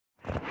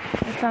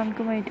अस्सलाम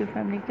वालेकुम my YouTube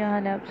family, क्या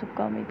हाल है आप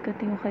सबका। उम्मीद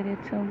करती हूँ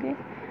खैरियत से होंगे।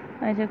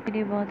 आज आपके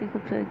लिए बहुत ही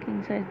खूबसूरत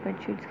किंग साइज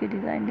बेडशीट्स के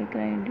डिज़ाइन लेकर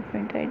आई हूँ।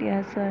 डिफरेंट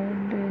आइडियाज़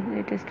और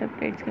लेटेस्ट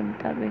अपडेट्स के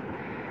मुताबिक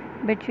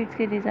बेडशीट्स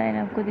के डिज़ाइन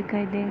आपको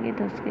दिखाई देंगे,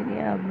 तो उसके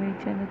लिए आप मेरे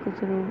चैनल को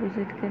ज़रूर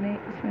विज़िट करें।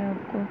 इसमें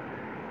आपको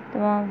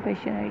तमाम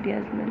फैशन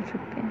आइडियाज़ मिल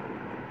सकते हैं।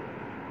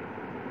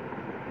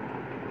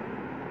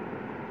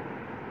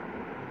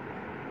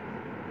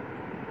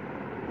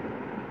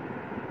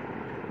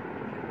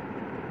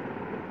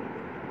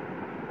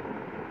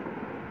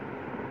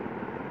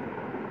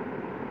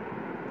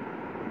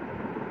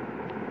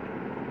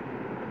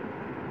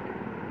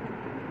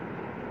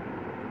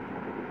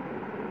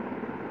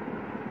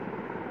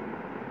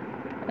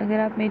 अगर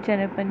आप मेरे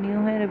चैनल पर न्यू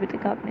हैं और अभी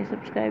तक आपने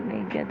सब्सक्राइब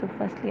नहीं किया तो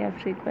फर्स्टली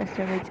आपसे रिक्वेस्ट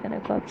है मेरे चैनल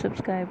को आप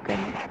सब्सक्राइब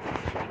करें।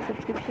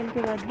 सब्सक्रिप्शन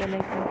के बाद बेल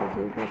आइकन को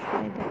जरूर प्रेस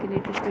करें ताकि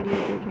लेटेस्ट वीडियो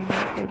जो भी मैं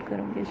अपलोड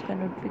करूँगी उसका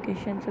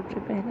नोटिफिकेशन सबसे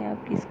पहले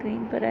आपकी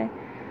स्क्रीन पर आए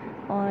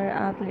और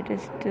आप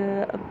लेटेस्ट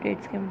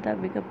अपडेट्स के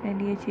मुताबिक अपने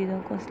लिए चीज़ों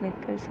को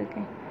सिलेक्ट कर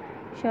सकें।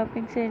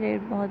 शॉपिंग से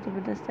रिलेटेड बहुत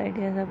ज़बरदस्त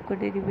आइडियाज़ आपको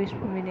डेली बेस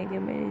पर मिलेंगे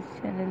मेरे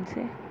इस चैनल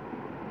से।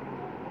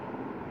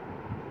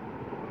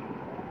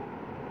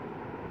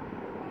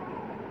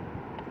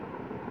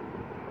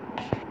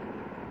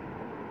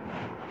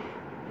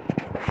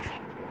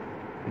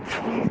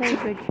 इन सारी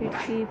बेडशीट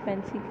की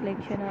फैंसी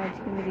कलेक्शन आज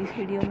की मेरी इस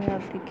वीडियो में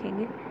आप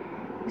देखेंगे।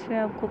 इसमें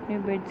आपको अपने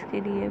बेड्स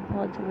के लिए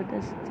बहुत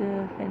ज़बरदस्त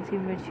फैंसी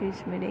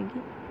बेडशीट्स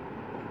मिलेंगी,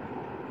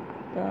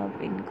 तो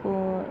आप इनको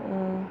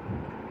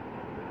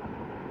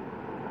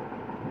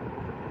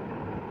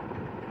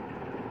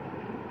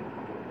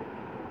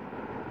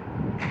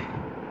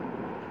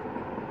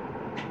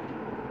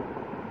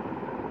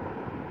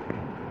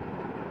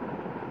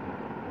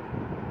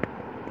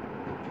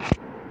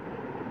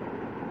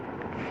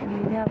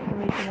उम्मीद है आपको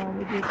मेरी तमाम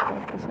वीडियोस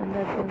बहुत पसंद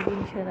आती होंगी।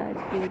 इंशाल्लाह आज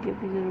की वीडियो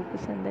भी ज़रूर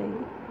पसंद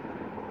आएगी,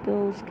 तो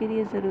उसके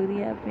लिए ज़रूरी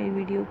है आप मेरी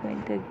वीडियो को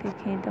एंड तक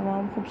देखें,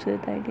 तमाम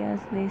खूबसूरत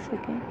आइडियाज़ ले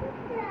सकें।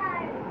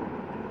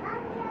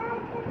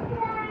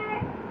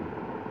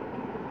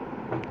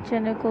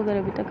 चैनल को अगर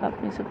अभी तक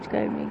आपने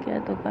सब्सक्राइब नहीं किया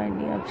तो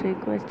काइंडली आपसे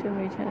रिक्वेस्ट है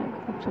मेरे चैनल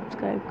को आप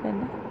सब्सक्राइब कर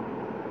लें।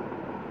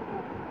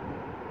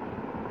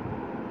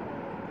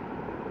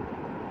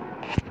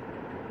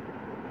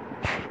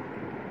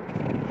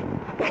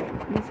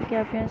 जैसे कि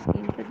आप यहाँ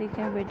स्क्रीन पर देख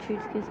रहे हैं,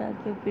 बेडशीट्स के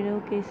साथ जो पिलो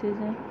केसेस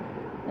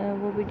हैं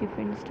वो भी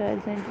different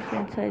styles and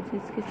different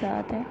sizes के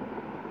साथ हैं।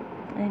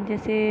 एंड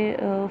जैसे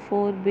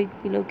 4 बिग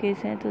पिलो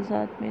केस हैं तो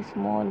साथ में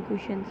स्मॉल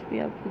कुशन्स भी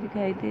आपको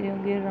दिखाई दे रहे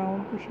होंगे,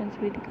 राउंड कुशन्स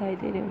भी दिखाई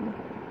दे रहे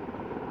होंगे।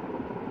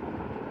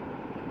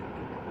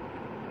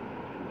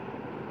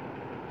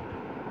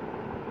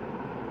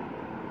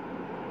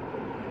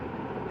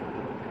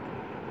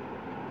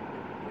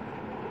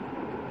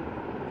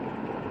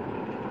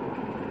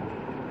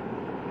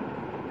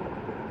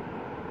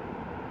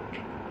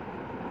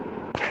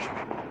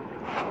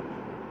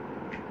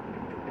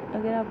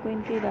 अगर आपको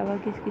इनके अलावा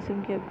किस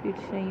किस्म के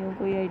अपडेट्स चाहिए हो,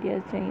 कोई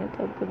आइडियाज़ चाहिए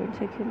तो आप कमेंट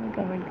सेक्शन में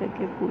कमेंट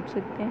करके पूछ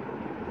सकते हैं।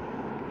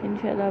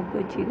 इंशाल्लाह आपको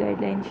अच्छी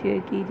गाइडलाइन शेयर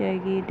की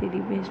जाएगी।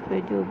 डेली बेस पर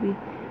जो भी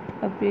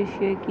अपडेट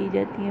शेयर की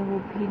जाती हैं वो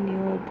भी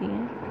न्यू होती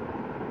हैं।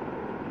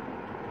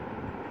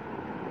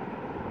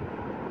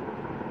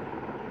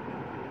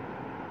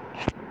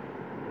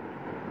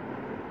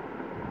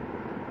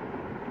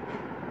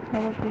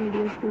 हम अपनी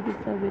वीडियोस को किस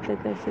तरह बेहतर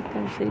कर सकते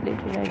हैं उससे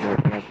रिलेटेड आइडिया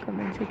भी आप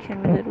कमेंट सेक्शन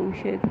में ज़रूर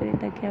शेयर करें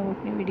ताकि हम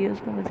अपनी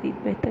वीडियोस को मज़ीद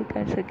बेहतर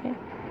कर सकें,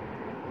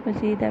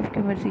 मज़ीद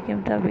आपकी मर्ज़ी के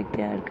मुताबिक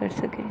तैयार कर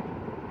सकें।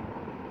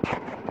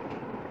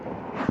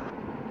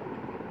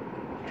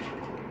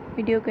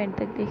 वीडियो को एंड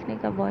तक देखने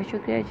का बहुत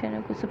शुक्रिया।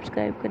 चैनल को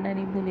सब्सक्राइब करना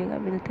नहीं भूलिएगा।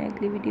 मिलते हैं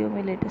अगली वीडियो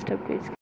में लेटेस्ट अपडेट्स।